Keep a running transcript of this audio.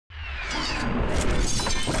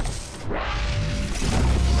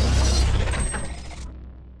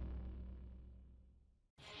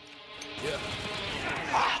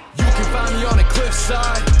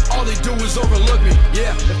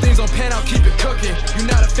I'll keep it cooking. You're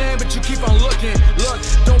not a fan, but you keep on looking. Look,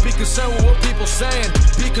 don't be concerned with what people saying.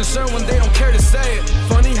 Be concerned when they don't care to say it.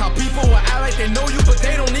 Funny how people will act like they know you, but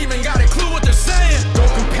they don't even got a clue what they're saying.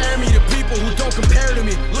 Don't compare me to people who don't compare to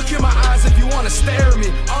me. Look in my eyes if you wanna stare at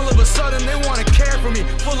me. All of a sudden they wanna care for me.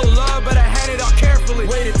 Full of love, but I hand it out carefully.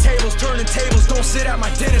 Waited tables, turning tables, don't sit at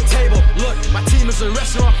my dinner table. Look, my team is a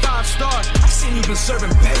restaurant 5-star. I've seen you been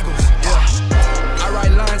serving bagels. Yeah. I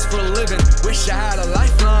write lines for a living. Wish I had a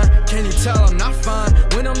lifeline. Can you tell I'm not fine?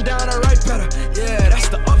 When I'm down, I write better. Yeah, that's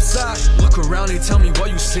the upside. Look around and tell me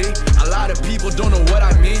what you see. A lot of people don't know what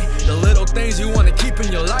I mean. The little things you want to keep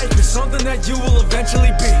in your life is something that you will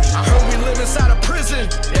eventually be. I heard we live inside a prison.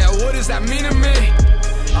 Yeah, what does that mean to me?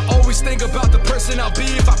 I always think about the person I'll be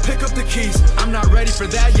if I pick up the keys. I'm not ready for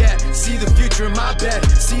that yet. See the future in my bed,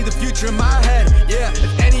 see the future in my head. Yeah,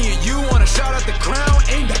 if any of you wanna shout out the crown,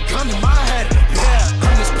 aim that gun to my head. Yeah,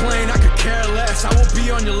 I'm just playing, I could care less. I won't be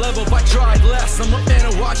on your level if I tried less. I'm a fan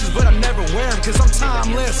of watches, but I never wear them, cause I'm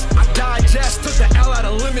timeless. I digest, took the L out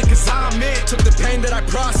of limit, cause I'm it. Took the pain that I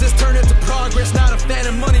processed, turned it to progress. Not a fan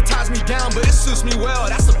of money, ties me down, but it suits me well,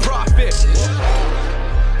 that's a profit.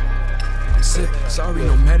 Sorry,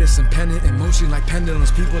 no medicine, pennant, emotion like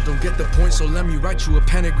pendulums. People don't get the point, so let me write you a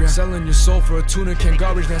pentagram. Selling your soul for a tuna can.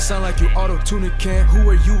 Garbage man, sound like you auto-tune it can. Who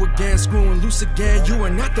are you again? Screwing loose again. You are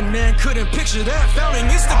not the man, couldn't picture that. Found on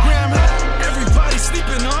Instagram. Everybody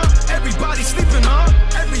sleeping on, everybody sleeping on.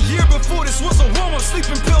 Every year before this was a warm-up.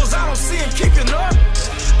 Sleeping pills, I don't see him keeping up.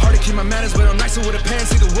 Hard to keep my manners, but I'm nicer with a pen.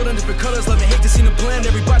 See the wood in different colors, love and hate to see the blend.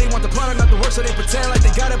 Everybody want the product, not the work, so they pretend like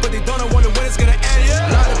they got it, but they don't know wonder when it's gonna end. Yeah.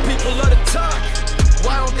 A lot of people love to talk,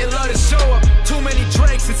 why don't they love to show up? Too many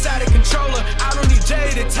drinks inside a controller. I don't need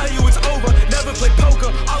Jay to tell you it's over. Never play poker,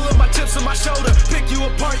 all of my chips on my shoulder. Pick you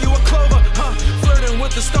apart, you a clover, huh? Flirting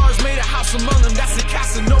with the stars, made a house among them, that's a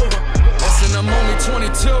Casanova. Listen, I'm only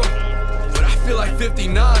 22, but I feel like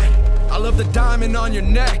 59. I love the diamond on your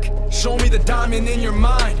neck, show me the diamond in your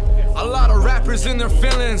mind. A lot of rappers in their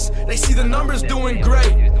feelings, they see the numbers doing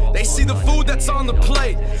great. They see the food that's on the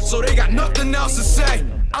plate, so they got nothing else to say.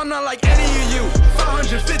 I'm not like any of you,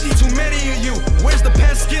 550 too many of you. Where's the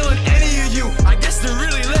pen skill in any of you? I guess they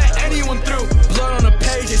really let anyone through. Blood on a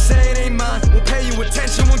page, they say it ain't mine. We'll pay you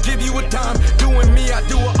attention, we'll give you a dime. Doing me, I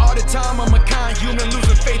do it all the time. I'm a kind human,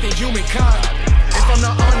 losing faith in humankind. If I'm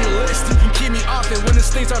not on your list, you can keep me off it. When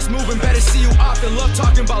this thing starts moving, better see you often. Love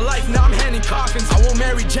talking about life, now I'm handing coffins. I won't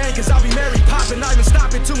marry Jane, cause I'll be married poppin'. Not even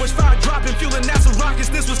stopping, too much fire dropping. Feeling NASA rockets,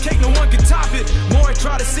 this was cake, no one could top it. More I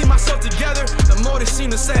try to see myself together, the more they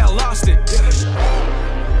seem to say I lost it.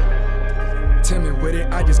 Timid with it,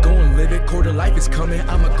 I just go and live it. Quarter life is coming,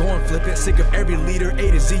 I'ma go and flip it. Sick of every leader,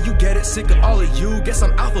 A to Z, you get it. Sick of all of you, guess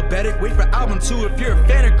I'm alphabetic. Wait for album 2 if you're a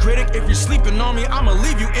fan or critic. If you're sleeping on me, I'ma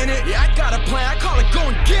leave you in it. Yeah, I got a plan, I call it go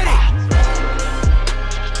and get it.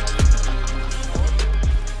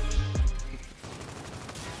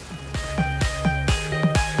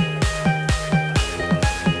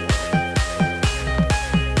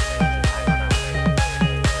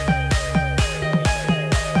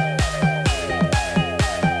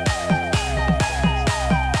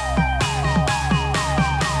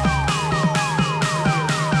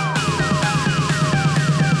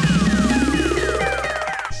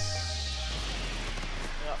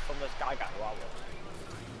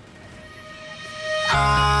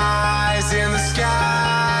 Eyes in the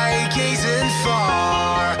sky, gazing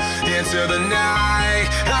far into the night.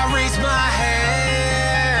 I raise my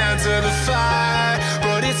hand to the fire,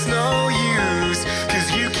 but it's no use, cause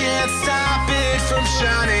you can't stop it from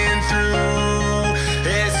shining through.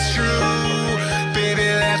 It's true, baby,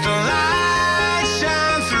 let the light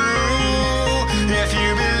shine through. If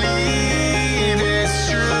you believe it's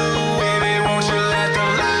true, baby, won't you let the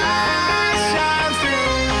light shine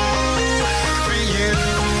through for you.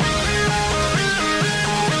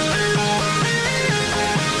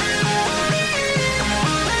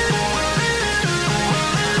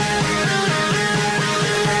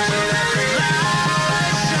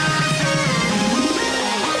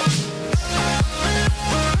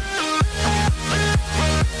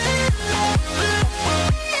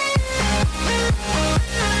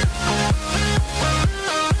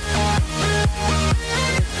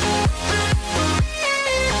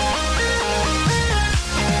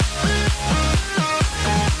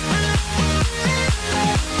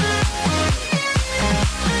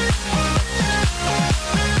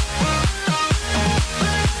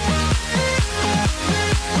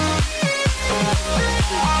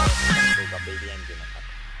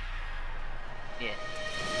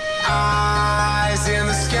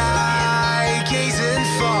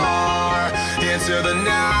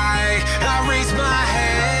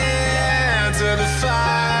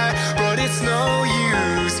 fire, but it's no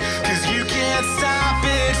use, 'cause you can't stop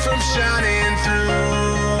it from shining through.